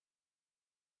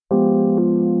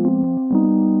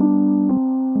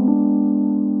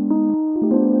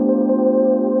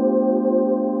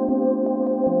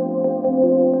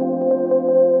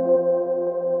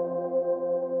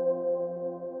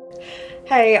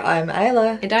Hey, I'm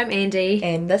Ayla. And I'm Andy.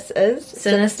 And this is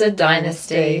Sinister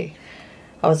Dynasty.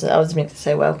 I was meant to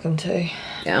say welcome to.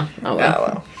 Yeah. Oh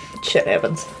well. Shit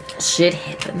happens. Shit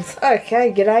happens.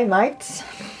 Okay, g'day mates.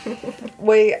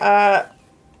 We are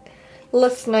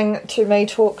listening to me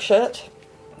talk shit.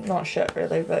 Not shit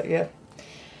really, but yeah.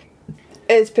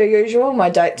 As per usual, my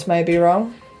dates may be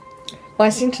wrong. My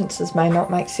sentences may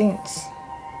not make sense.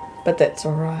 But that's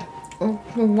alright.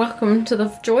 Welcome to the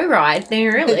joyride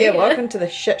there, really. Yeah, welcome to the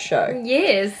shit show.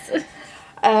 Yes.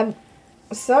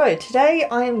 So, today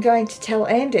I am going to tell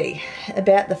Andy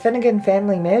about the Finnegan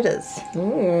family murders.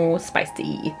 Ooh,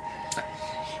 spicy.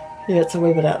 Yeah, it's a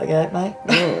wee bit out the gate, mate.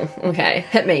 Okay,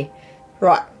 hit me.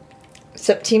 Right.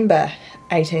 September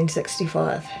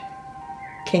 1865.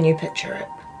 Can you picture it?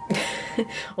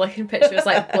 All I can picture is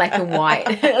like black and white.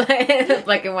 Like,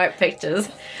 black and white pictures.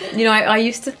 You know, I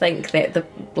used to think that the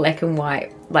black and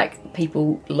white, like,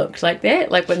 people looked like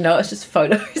that. Like, but no, it's just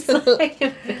photos. Like,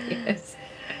 and videos.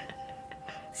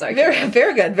 So very,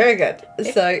 very good, very good.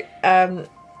 So,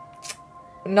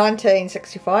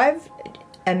 1965,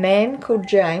 a man called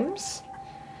James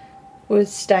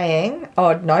was staying...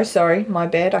 Oh, no, sorry, my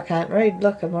bad, I can't read.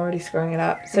 Look, I'm already screwing it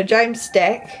up. So, James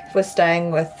Stack was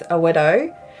staying with a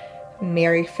widow,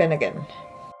 Mary Finnegan.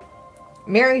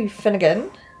 Mary Finnegan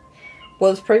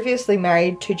was previously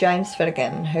married to James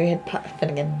Finnegan, who had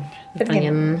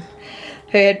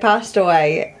who had passed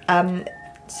away.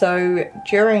 So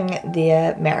during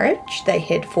their marriage, they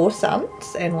had 4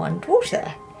 sons and 1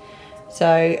 daughter.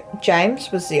 So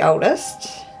James was the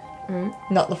oldest,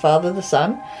 not the father, the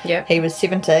son. Yeah, he was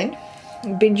 17.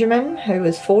 Benjamin, who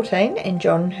was 14, and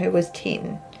John, who was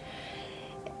 10.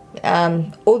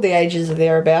 All the ages are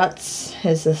thereabouts,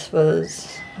 as this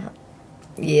was,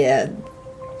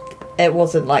 it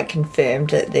wasn't like confirmed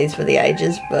that these were the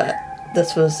ages, but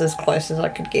this was as close as I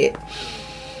could get.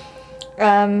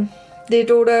 Their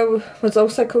daughter was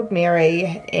also called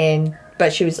Mary,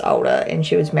 but she was older, and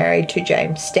she was married to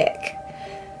James Stack,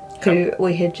 who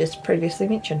we had just previously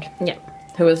mentioned. Yeah,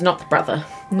 who was not the brother,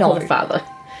 no, or the father.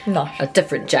 No, a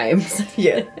different James.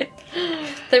 Yeah.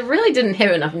 They really didn't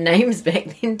have enough names back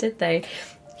then, did they?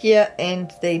 Yeah,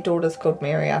 and the daughter's called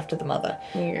Mary after the mother.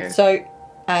 Yeah. So,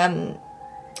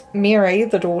 Mary,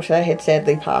 the daughter, had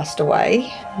sadly passed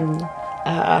away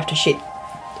after she...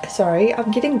 Sorry,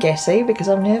 I'm getting gassy because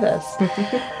I'm nervous.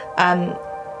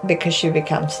 Because she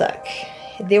became sick.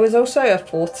 There was also a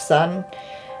 4th son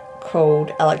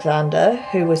called Alexander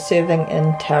who was serving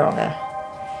in Tauranga.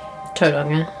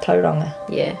 Tauranga.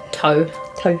 Yeah. Toe.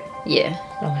 Yeah.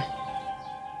 Ronga.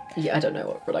 Yeah, I don't know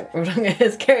what Rodanga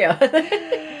is. Carry on.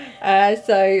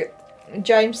 So,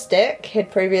 James Stack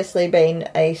had previously been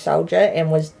a soldier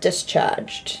and was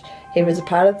discharged. He was a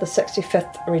part of the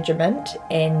 65th Regiment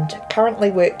and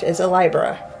currently worked as a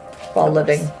labourer while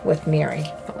living with Mary.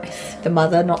 Nice. The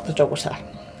mother, not the daughter.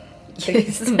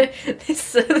 Yes.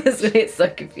 This is so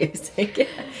confusing.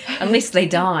 Unless they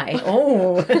die.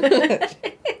 Oh.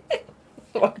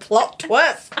 What plot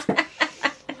twist.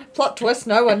 Plot twist,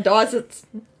 no one dies. It's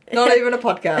not even a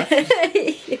podcast.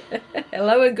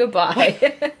 Hello and goodbye.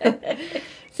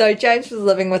 So James was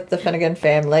living with the Finnegan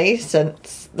family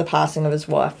since the passing of his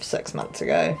wife 6 months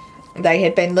ago. They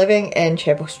had been living in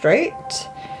Chapel Street.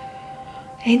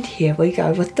 And here we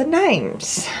go with the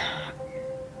names.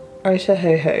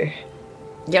 Otahuhu.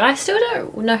 Yeah, I still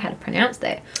don't know how to pronounce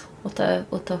that.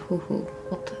 Otahuhu.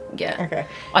 Yeah. Okay.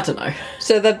 I don't know.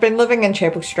 So they'd been living in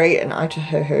Chapel Street in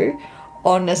Otahuhu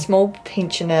on a small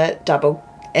pensioner double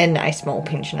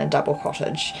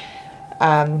cottage,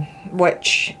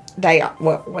 which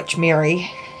Mary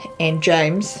and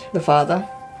James, the father,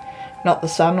 not the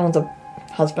son or the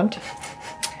husband,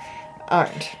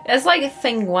 owned. It's like a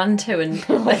thing 1, 2,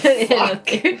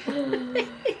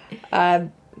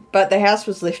 and... But the house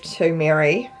was left to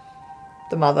Mary,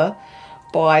 the mother,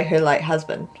 by her late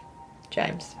husband,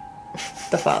 James,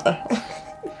 the father,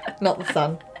 not the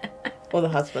son or the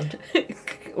husband.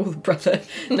 Or the brother.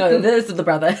 No, this is the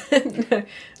brother. No.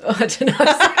 Oh, I don't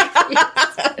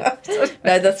know.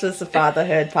 No, this was the father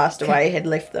who had passed away, had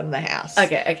left them the house.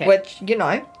 Okay. Which,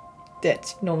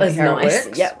 that's normally how it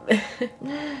works. Yep.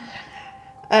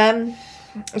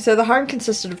 So the home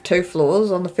consisted of 2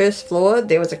 floors. On the first floor,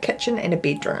 there was a kitchen and a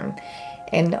bedroom,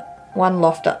 and 1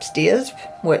 loft upstairs,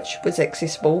 which was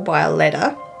accessible by a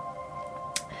ladder.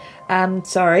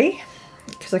 Sorry,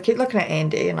 because I keep looking at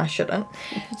Andy and I shouldn't.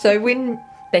 So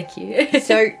Thank you.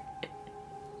 So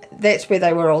that's where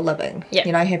they were all living. Yeah.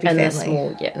 Happy family. The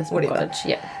small cottage.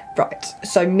 Yeah. Right.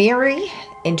 So Mary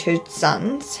and her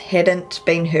sons hadn't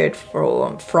been heard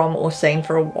from or seen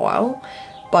for a while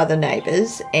by the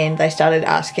neighbours, and they started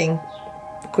asking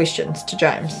questions to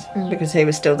James because he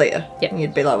was still there. Yep. And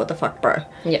you'd be like, what the fuck, bro?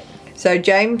 Yep. So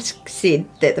James said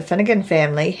that the Finnegan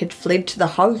family had fled to the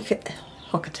Hokitika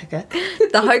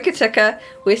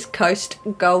West Coast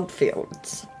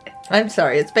goldfields. I'm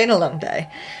sorry, it's been a long day.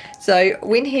 So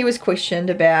when he was questioned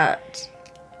about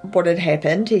what had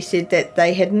happened, he said that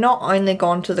they had not only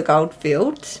gone to the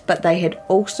goldfields, but they had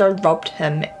also robbed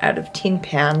him out of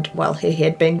 £10 while he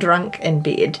had been drunk in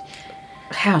bed.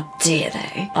 How dare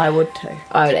they? I would too.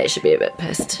 I would actually be a bit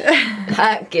pissed.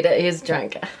 Get it, he's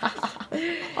drunk.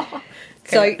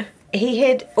 So he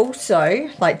had also,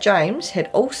 like James, had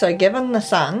also given the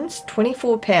sons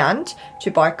 £24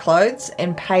 to buy clothes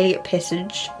and pay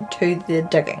passage to the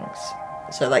diggings.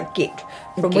 So like get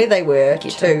from where they were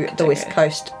to the West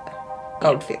Coast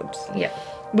goldfields. Yep.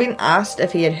 When asked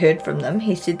if he had heard from them,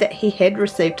 he said that he had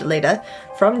received a letter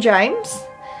from James,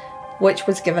 which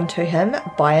was given to him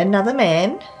by another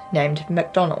man named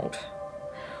MacDonald.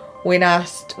 When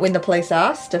the police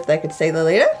asked if they could see the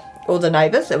letter, or the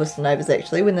neighbours, it was the neighbours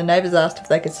actually, when the neighbours asked if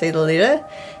they could see the letter,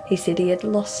 he said he had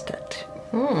lost it.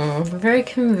 Very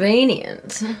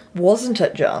convenient. Wasn't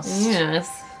it just? Yes.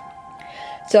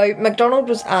 So MacDonald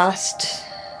was asked,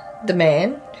 the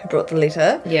man who brought the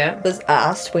letter, was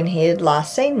asked when he had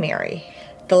last seen Mary.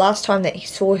 The last time that he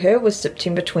saw her was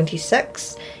September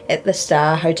 26 at the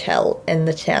Star Hotel in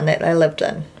the town that they lived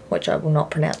in, which I will not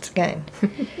pronounce again.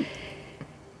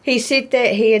 He said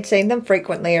that he had seen them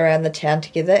frequently around the town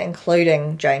together,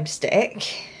 including James Stack,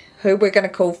 who we're going to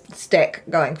call Stack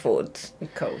going forwards.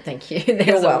 Cool, thank you.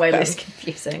 That was way less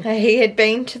confusing. He had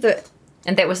been to the...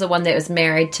 And that was the one that was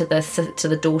married to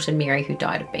the daughter Mary who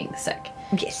died of being sick.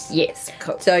 Yes. Yes,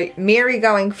 cool. So Mary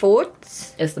going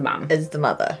forwards is the mum. Is the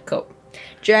mother. Cool.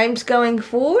 James going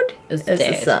forward is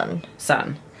the son.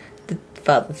 Son. The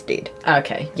father's dead.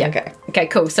 Okay, yeah. Okay,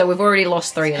 cool. So we've already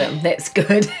lost 3 of them. That's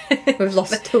good. We've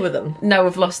lost 2 of them. No,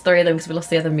 we've lost 3 of them because we lost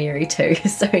the other Mary too.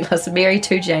 So we lost Mary,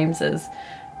 2 Jameses.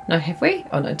 No, have we?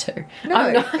 Oh, no, 2. No.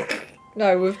 I'm not...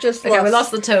 No, we've just lost... Okay, we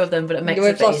lost the 2 of them, but it makes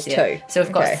it easier. 2. So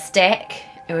we've got Stack,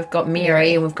 and we've got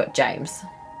Mary, and we've got James.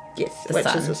 Yes, the which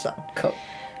son. is the son. Cool.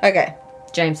 Okay.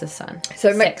 James' son.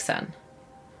 So Stack's son.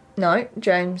 No,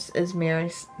 James is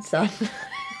Mary's son.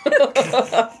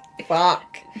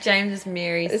 Fuck. James is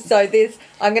Mary's. So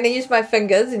I'm going to use my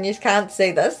fingers, and you can't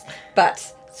see this,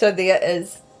 but so there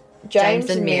is James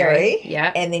and Mary.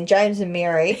 Yeah. And then James and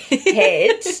Mary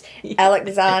had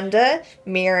Alexander,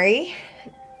 Mary,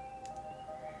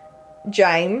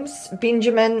 James,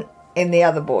 Benjamin, and the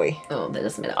other boy. Oh, that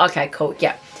doesn't matter. Okay, cool.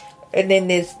 Yeah. And then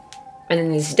there's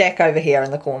Stack over here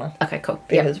in the corner. Okay, cool.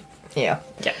 Because, yeah.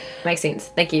 Yeah. Makes sense.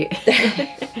 Thank you.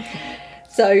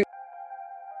 So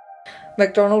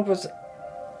MacDonald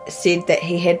said that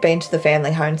he had been to the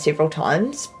family home several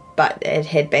times, but it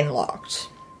had been locked.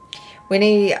 When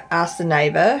he asked the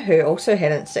neighbour, who also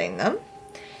hadn't seen them,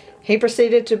 he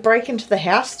proceeded to break into the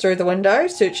house through the window,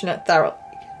 searching it thoroughly.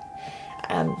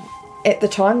 At the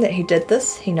time that he did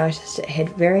this, he noticed it had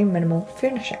very minimal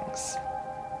furnishings.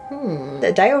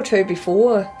 The day or 2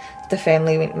 before the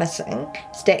family went missing,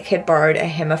 Stack had borrowed a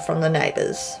hammer from the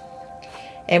neighbours.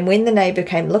 And when the neighbour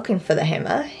came looking for the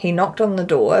hammer, he knocked on the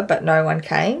door, but no one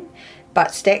came.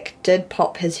 But Stack did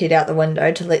pop his head out the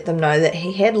window to let them know that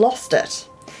he had lost it.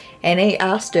 And he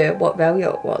asked her what value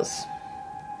it was.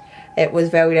 It was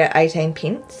valued at 18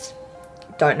 pence.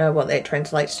 Don't know what that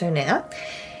translates to now.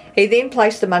 He then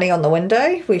placed the money on the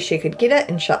window where she could get it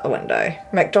and shut the window.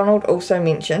 MacDonald also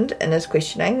mentioned in his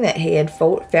questioning that he had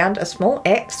found a small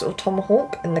axe or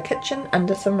tomahawk in the kitchen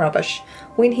under some rubbish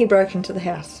when he broke into the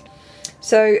house.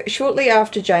 So shortly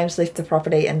after James left the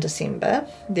property in December,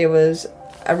 there was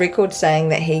a record saying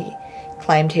that he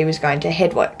claimed he was going to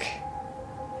Hedwick.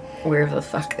 Wherever the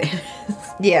fuck that is.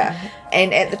 Yeah,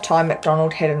 and at the time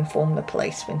MacDonald had informed the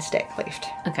police when Stack left.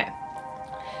 Okay.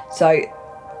 So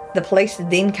the police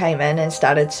then came in and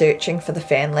started searching for the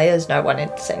family as no one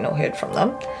had seen or heard from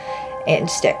them. And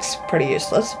Stack's pretty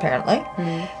useless, apparently.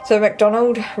 So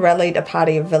MacDonald rallied a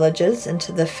party of villagers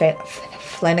into the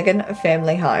Finnegan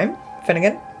family home.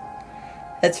 Finnegan?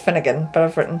 It's Finnegan, but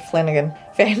I've written Flanagan.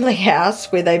 Family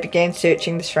house, where they began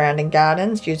searching the surrounding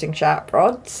gardens using sharp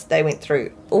rods. They went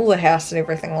through all the house and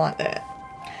everything like that.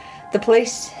 The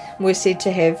police were said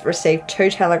to have received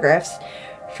 2 telegraphs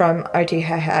from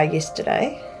Otihoho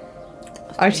yesterday.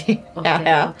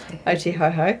 Otihoho.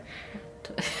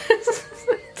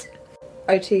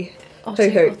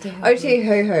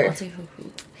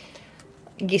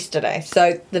 Yesterday,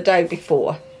 so the day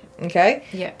before. Okay?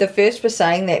 Yeah. The first was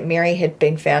saying that Mary had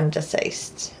been found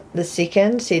deceased. The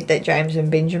second said that James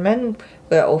and Benjamin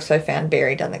were also found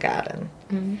buried in the garden.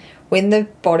 When the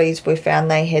bodies were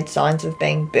found, they had signs of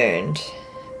being burned.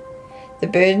 The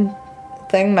burn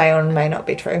thing may or may not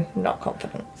be true. I'm not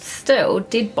confident. Still,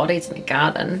 dead bodies in the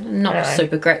garden, not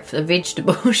super great for the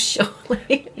vegetables,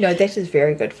 surely. No, that is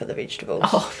very good for the vegetables.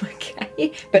 Oh,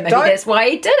 okay. But maybe that's why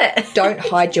he did it. Don't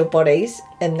hide your bodies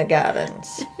in the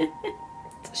gardens.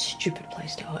 It's a stupid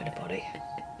place to hide a body.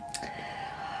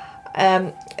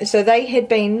 So they had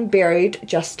been buried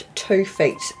just 2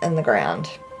 feet in the ground.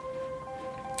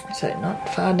 So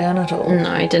not far down at all.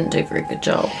 No, he didn't do a very good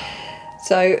job.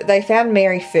 So they found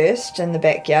Mary first in the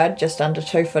backyard, just under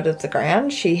 2 foot of the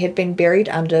ground. She had been buried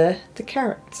under the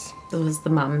carrots. It was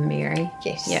the mum, Mary.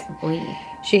 Yes. Yeah, boy.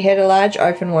 She had a large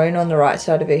open wound on the right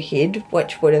side of her head,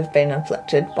 which would have been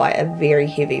inflicted by a very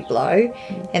heavy blow,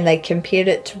 and they compared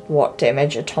it to what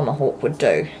damage a tomahawk would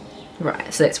do.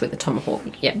 Right, so that's where the tomahawk,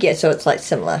 Yeah, so it's like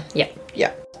similar. Yeah.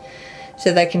 Yeah.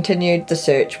 So they continued the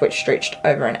search, which stretched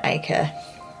over an acre.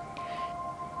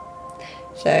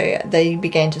 So they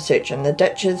began to search in the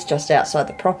ditches just outside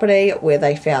the property, where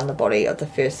they found the body of the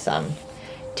first son.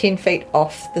 10 feet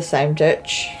off the same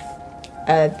ditch,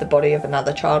 the body of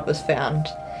another child was found,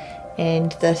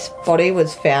 and this body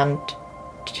was found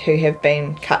to have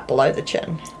been cut below the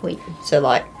chin. Wait. So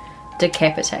like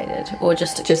decapitated, or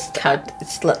just cut? A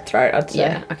slit throat, I'd say.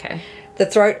 Yeah, okay. The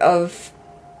throat of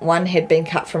one had been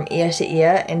cut from ear to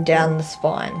ear and down the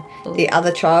spine. Ooh. The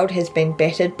other child has been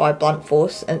battered by blunt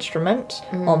force instrument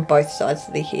on both sides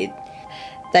of the head.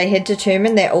 They had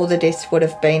determined that all the deaths would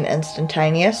have been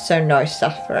instantaneous, so no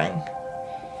suffering.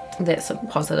 That's a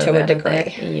positive To a out of degree.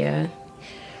 that. Yeah.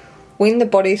 When the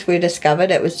bodies were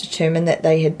discovered, it was determined that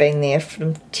they had been there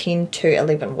from 10 to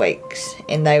 11 weeks,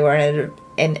 and they were in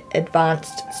an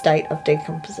advanced state of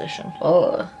decomposition.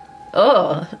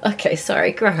 Oh, okay,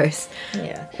 sorry, gross.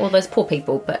 Yeah. All those poor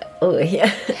people, but, oh,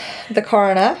 yeah. The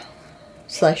coroner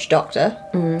 / doctor,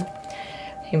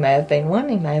 he may have been one,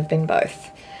 he may have been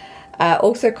both,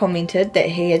 also commented that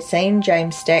he had seen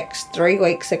James Stacks 3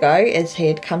 weeks ago as he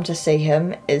had come to see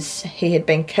him, as he had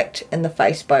been kicked in the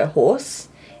face by a horse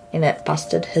and it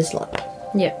busted his lip.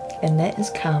 Yeah. And that is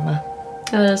karma.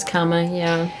 That is karma,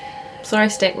 yeah. Sorry,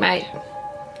 Stack, mate.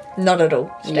 Not at all,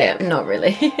 Stack. Yeah, not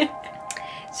really.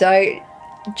 So,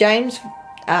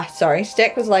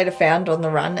 Stack was later found on the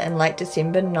run in late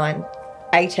December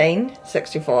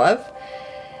 1865.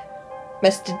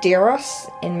 Mr. Deros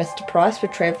and Mr. Price were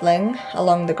travelling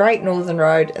along the Great Northern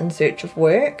Road in search of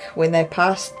work when they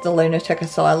passed the lunatic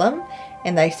asylum,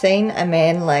 and they seen a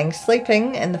man laying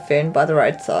sleeping in the fern by the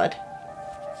roadside.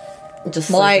 Just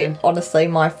sleeping. Honestly,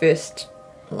 my first,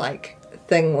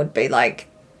 thing would be,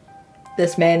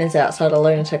 this man is outside a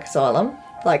lunatic asylum.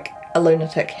 A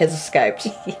lunatic has escaped.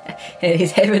 Yeah, and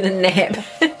he's having a nap.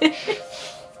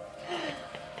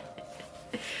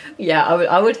 Yeah,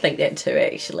 I would think that too,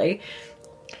 actually.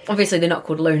 Obviously, they're not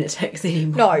called lunatics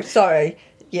anymore. No, sorry.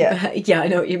 Yeah. But, yeah, I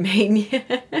know what you mean.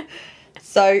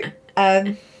 So,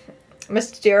 Mr.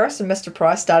 Deros and Mr.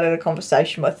 Price started a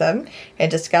conversation with him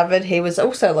and discovered he was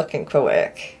also looking for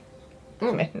work.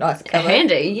 I mean, nice cover.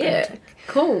 Handy, yeah.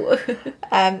 Cool.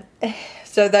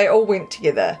 So they all went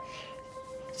together.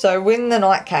 So when the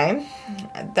night came,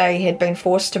 they had been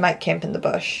forced to make camp in the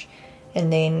bush.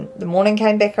 And then the morning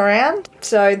came back around.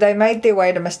 So they made their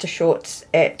way to Mr. Short's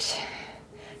at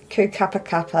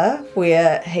Kukapakapa,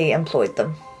 where he employed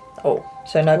them. Oh,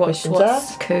 so no questions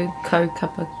asked.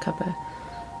 Kukapakapa?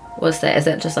 What's that? Is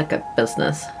that just like a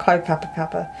business?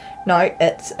 Kukapakapa. No,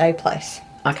 it's a place.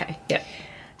 Okay, yeah.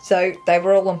 So they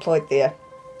were all employed there.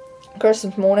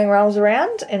 Christmas morning rolls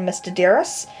around and Mr.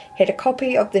 Deros had a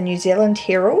copy of the New Zealand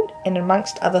Herald, and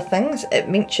amongst other things it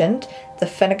mentioned the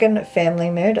Finnegan family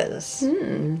murders.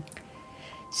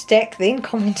 Stack then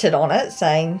commented on it,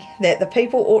 saying that the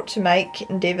people ought to make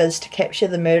endeavours to capture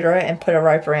the murderer and put a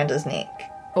rope around his neck.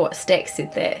 Oh, Stack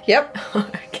said that? Yep.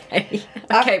 Okay.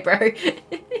 Okay, bro.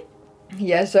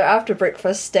 Yeah, so after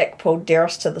breakfast, Stack pulled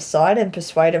Deros to the side and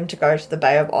persuaded him to go to the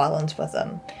Bay of Islands with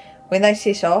him. When they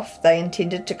set off, they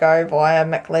intended to go via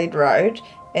Macleod Road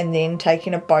and then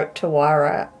taking a boat to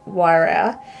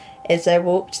Wairoa. As they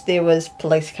walked, there was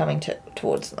police coming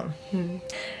towards them.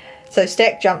 So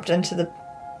Stack jumped into the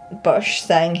bush,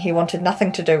 saying he wanted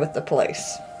nothing to do with the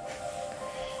police.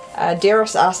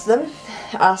 Deros asked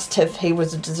if he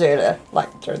was a deserter,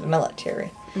 through the military.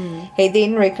 He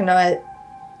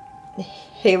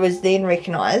was then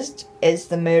recognised as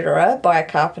the murderer by a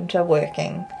carpenter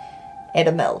working at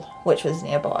a mill, which was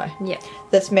nearby. Yeah.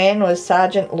 This man was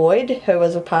Sergeant Lloyd, who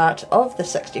was a part of the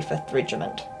 65th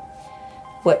Regiment,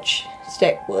 which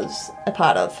Stack was a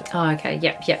part of. Oh, okay,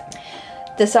 yep.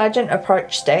 The The sergeant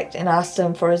approached Stack and asked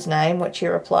him for his name, which he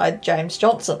replied, James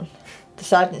Johnson. the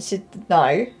sergeant said,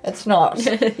 "No, it's not.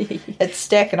 It's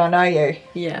Stack, and I know you."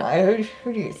 Yeah. Like,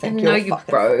 who do you think I you're know you,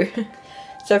 fucking? bro.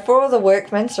 So 4 of the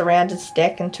workmen surrounded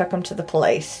Stack and took him to the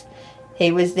police.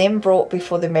 He was then brought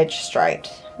before the magistrate.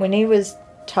 When he was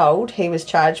told he was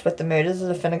charged with the murders of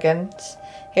the Finnegans,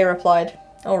 he replied,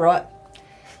 "All right."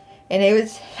 And he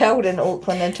was held in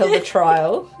Auckland until the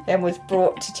trial and was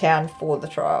brought to town for the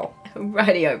trial.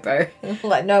 Radio, bro.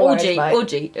 Like, no worries, mate.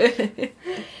 Orgy.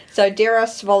 So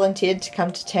Deros volunteered to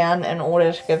come to town in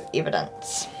order to give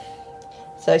evidence.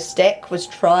 So Stack was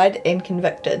tried and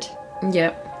convicted.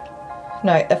 Yep.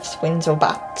 No ifs, whens or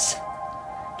buts.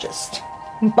 Just,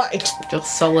 mate.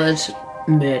 Just solid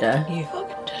murder. You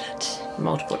fucking did it.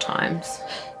 Multiple times.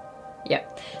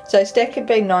 Yep. So Stack had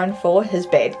been known for his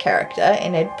bad character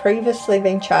and had previously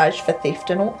been charged for theft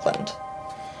in Auckland.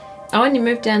 Oh, and you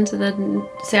moved down to the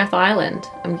South Island,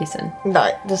 I'm guessing. No,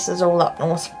 this is all up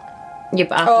north. Yeah,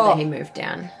 but after that he moved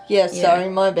down. Yeah, sorry,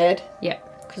 my bad.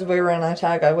 Yep. Because we were in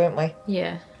Otago, weren't we?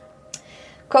 Yeah.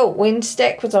 Cool. When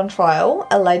Stack was on trial,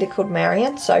 a lady called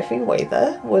Marion Sophie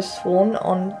Weaver was sworn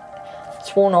on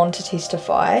to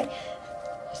testify.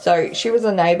 So she was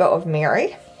a neighbour of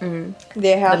Mary.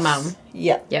 Their house. The mum.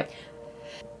 Yeah. Yep.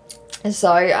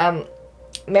 So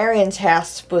Marion's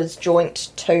house was joint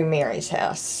to Mary's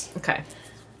house. Okay.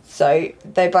 So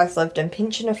they both lived in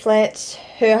pensioner flats.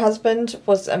 Her husband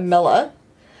was a miller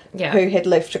who had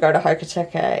left to go to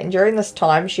Hokitika, and during this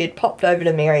time she had popped over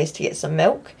to Mary's to get some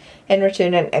milk and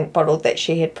return an ink bottle that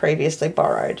she had previously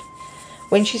borrowed.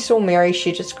 When she saw Mary,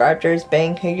 she described her as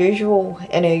being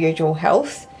in her usual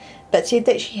health, but said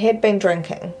that she had been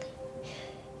drinking.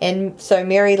 And so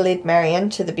Mary led Marion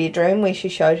to the bedroom where she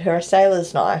showed her a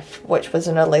sailor's knife, which was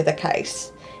in a leather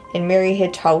case. And Mary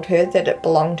had told her that it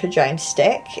belonged to James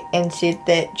Stack and said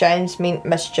that James meant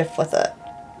mischief with it.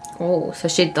 Oh, so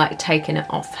she'd like taken it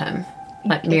off him.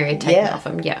 Like Mary had taken it off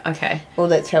him. Yeah, okay. Well,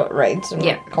 that's how it reads. I'm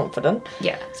not confident.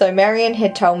 Yeah. So Marion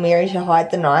had told Mary to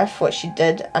hide the knife, which she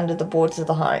did under the boards of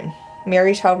the home.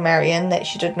 Mary told Marion that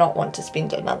she did not want to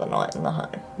spend another night in the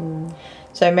home.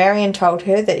 So Marion told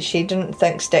her that she didn't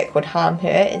think Stack would harm her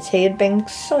as he had been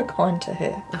so kind to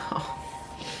her. Oh.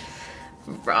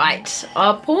 Right.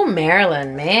 Oh, poor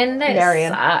Marilyn, man. That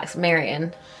sucks.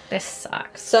 Marion. That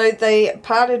sucks. So they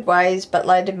parted ways, but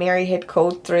later Mary had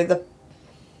called through the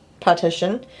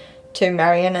partition to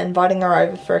Marion, inviting her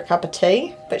over for a cup of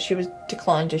tea, but she was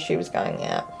declined as she was going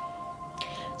out.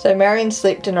 So Marion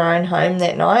slept in her own home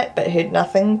that night, but heard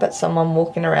nothing but someone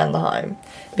walking around the home,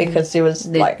 because there was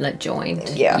like joined.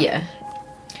 Yeah.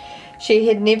 She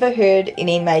had never heard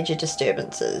any major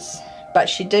disturbances, but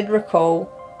she did recall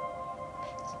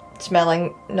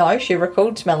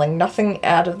recalled smelling nothing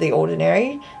out of the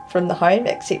ordinary from the home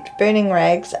except burning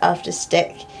rags after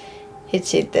Stack had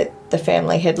said that the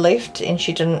family had left and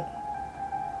she didn't.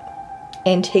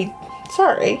 And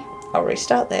I'll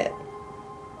restart that.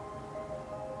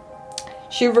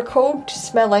 She recalled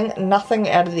smelling nothing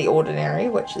out of the ordinary,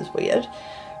 which is weird,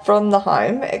 from the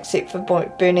home except for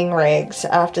burning rags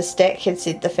after Stack had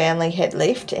said the family had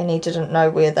left and he didn't know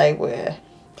where they were.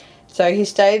 So he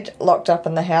stayed locked up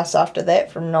in the house after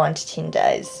that from 9 to 10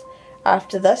 days.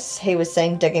 After this, he was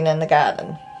seen digging in the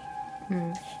garden.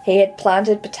 He had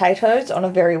planted potatoes on a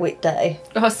very wet day.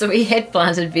 Oh, so he had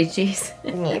planted veggies.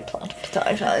 Yeah, planted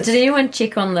potatoes. Did anyone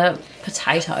check on the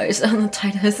potatoes? On the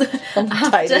potatoes?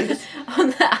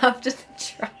 After the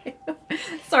trial?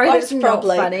 Sorry, that's not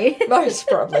funny. Most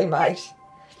probably, mate.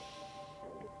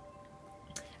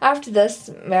 After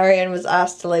this, Marion was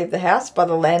asked to leave the house by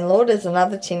the landlord as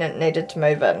another tenant needed to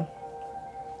move in.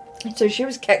 So she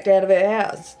was kicked out of her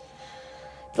house.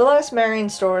 The last Marion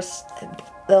saw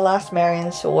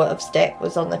of Stack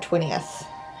was on the 20th.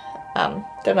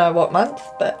 Don't know what month,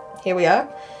 but here we are.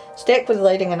 Stack was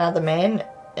leading another man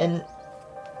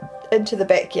into the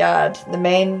backyard. The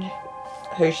man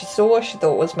who she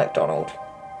thought was MacDonald.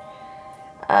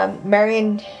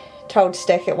 Marion told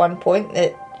Stack at one point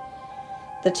that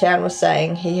the town was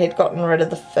saying he had gotten rid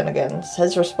of the Finnegans.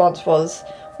 His response was,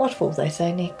 "What will they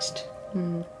say next?"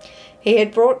 He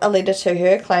had brought a letter to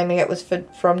her claiming it was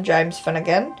from James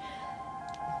Finnegan,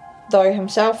 though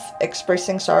himself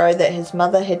expressing sorrow that his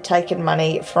mother had taken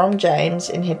money from James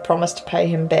and had promised to pay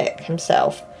him back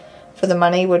himself for the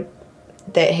money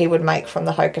that he would make from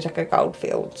the Hokitika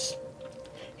goldfields.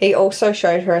 He also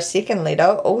showed her a second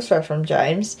letter, also from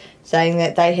James, saying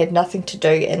that they had nothing to do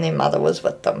and their mother was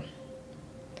with them.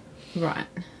 Right.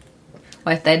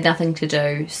 Well, if they had nothing to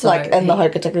do, so... Like in the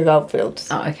Hokitika goldfields.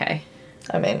 Oh, okay.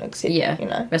 I mean, except,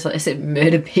 It's like, except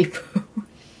murder people.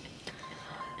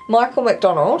 Michael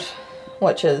MacDonald,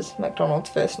 which is MacDonald's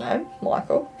first name,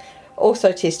 Michael,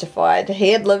 also testified he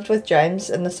had lived with James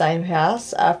in the same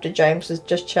house after James was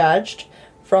discharged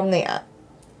from the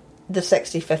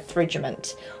 65th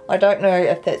Regiment. I don't know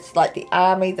if that's like the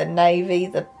Army, the Navy,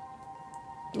 the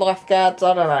lifeguards,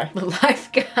 I don't know. The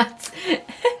lifeguards.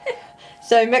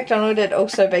 So MacDonald had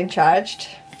also been charged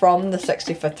from the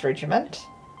 65th Regiment,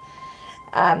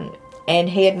 and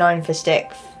he had known for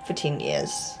Stack for 10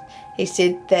 years. He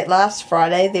said that last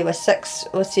Friday there were 6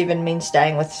 or 7 men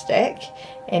staying with Stack,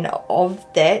 and of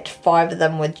that, 5 of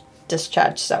them were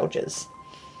discharged soldiers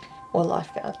or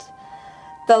lifeguards.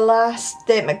 The last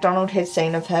that MacDonald had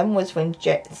seen of him was when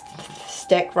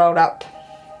Stack rolled up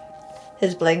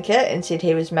his blanket and said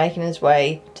he was making his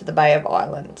way to the Bay of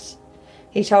Islands.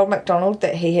 He told MacDonald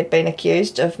that he had been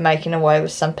accused of making away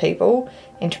with some people,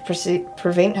 and to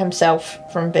prevent himself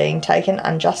from being taken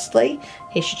unjustly,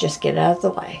 he should just get out of the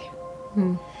way.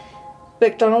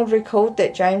 MacDonald recalled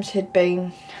that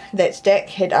Stack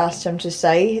had asked him to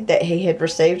say that he had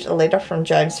received a letter from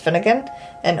James Finnegan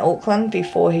in Auckland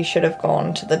before he should have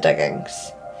gone to the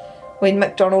diggings. When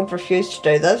MacDonald refused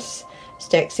to do this,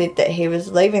 Stack said that he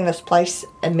was leaving this place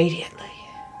immediately.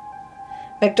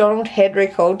 MacDonald had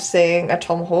recalled seeing a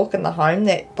tomahawk in the home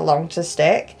that belonged to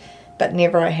Stack, but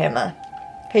never a hammer.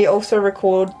 He also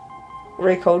recalled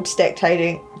Stack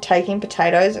taking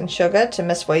potatoes and sugar to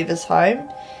Miss Weaver's home,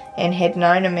 and had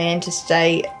known a man to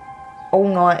stay all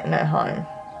night in her home.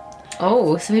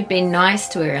 Oh, so he'd been nice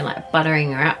to her and like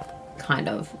buttering her up, kind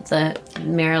of. The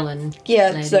Marilyn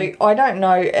lady. So I don't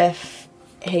know if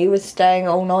he was staying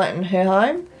all night in her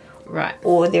home. Right.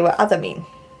 Or there were other men.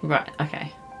 Right,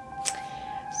 okay.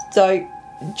 So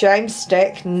James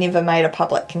Stack never made a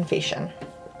public confession.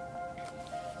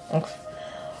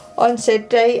 On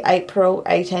Saturday, April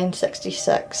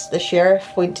 1866, the sheriff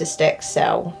went to Stack's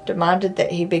cell, demanded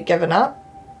that he be given up.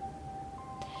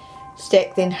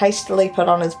 Stack then hastily put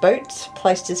on his boots,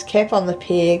 placed his cap on the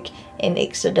peg, and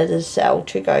exited his cell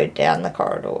to go down the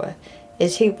corridor.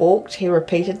 As he walked, he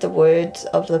repeated the words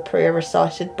of the prayer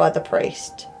recited by the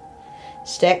priest.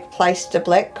 Stack placed a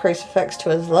black crucifix to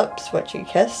his lips, which he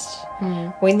kissed.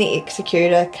 When the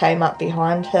executor came up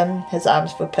behind him, his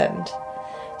arms were pinned.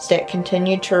 Stack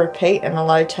continued to repeat in a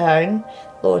low tone,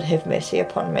 "Lord, have mercy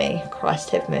upon me.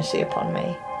 Christ, have mercy upon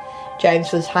me."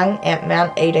 James was hung at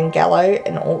Mount Eden Gallows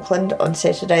in Auckland on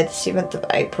Saturday the 7th of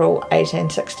April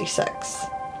 1866.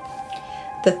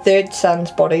 The third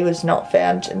son's body was not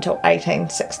found until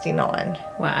 1869.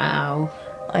 Wow.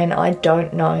 And I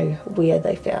don't know where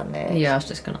they found that. Yeah, I was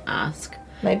just going to ask.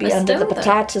 Maybe But under the still, though.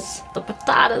 potatoes. The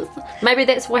potatoes. Maybe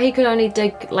that's why he could only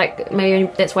dig, like,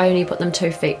 maybe that's why he only put them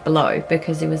 2 feet below,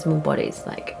 because there was more bodies,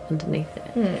 like, underneath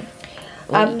it.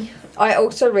 I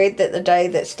also read that the day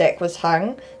that Stack was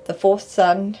hung, the fourth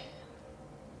son,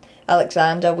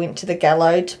 Alexander, went to the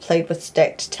gallows to plead with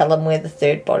Stack to tell him where the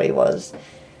third body was,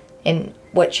 in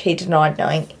which he denied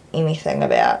knowing anything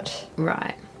about.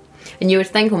 Right. And you would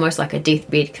think almost like a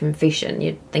deathbed confession,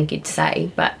 you'd think he'd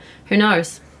say, but who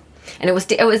knows? And it was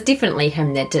definitely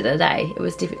him that did it, eh? It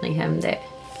was definitely him that...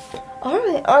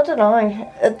 I don't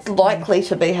know. It's likely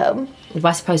to be him. Well,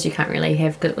 I suppose you can't really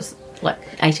have, because it was like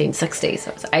 1860, so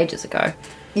it was ages ago.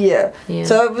 Yeah. Yeah.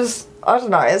 So it was, I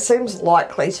don't know, it seems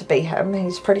likely to be him.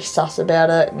 He's pretty sus about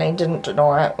it, and he didn't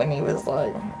deny it when he was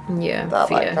like... Yeah, They're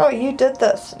fair. like, oh, you did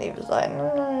this. And he was like,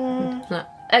 no. No,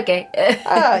 okay.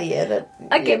 Yeah,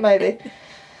 Okay. yeah, maybe.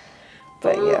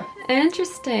 But yeah.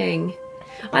 Interesting.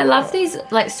 I love these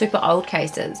like super old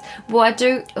cases. Well, I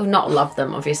do not love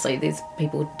them. Obviously, there's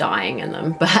people dying in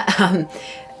them, but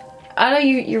I know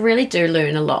you really do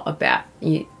learn a lot about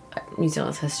New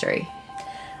Zealand's history.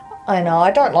 I know, I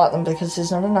don't like them because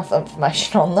there's not enough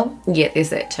information on them. Yeah,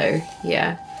 there's that too.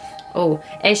 Yeah. Oh,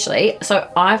 actually, so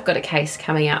I've got a case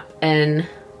coming up in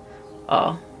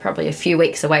probably a few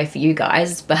weeks away for you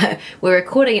guys, but we're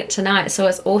recording it tonight, so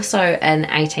it's also an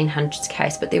 1800s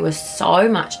case, but there was so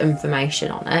much information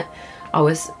on it. I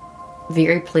was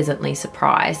very pleasantly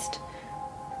surprised.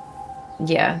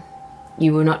 Yeah,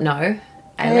 you will not know.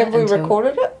 Have we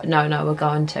recorded it? No, we're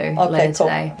going to Okay, later cool.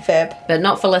 today. Fab. But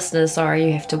not for listeners, sorry,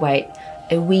 you have to wait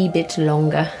a wee bit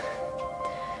longer.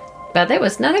 But that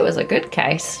was a good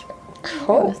case.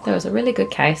 Cool. That was a really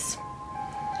good case.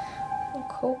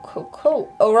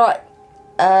 Cool. Alright.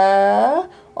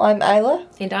 I'm Ayla.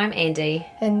 And I'm Andy.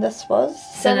 And this was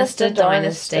Sinister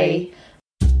Dynasty.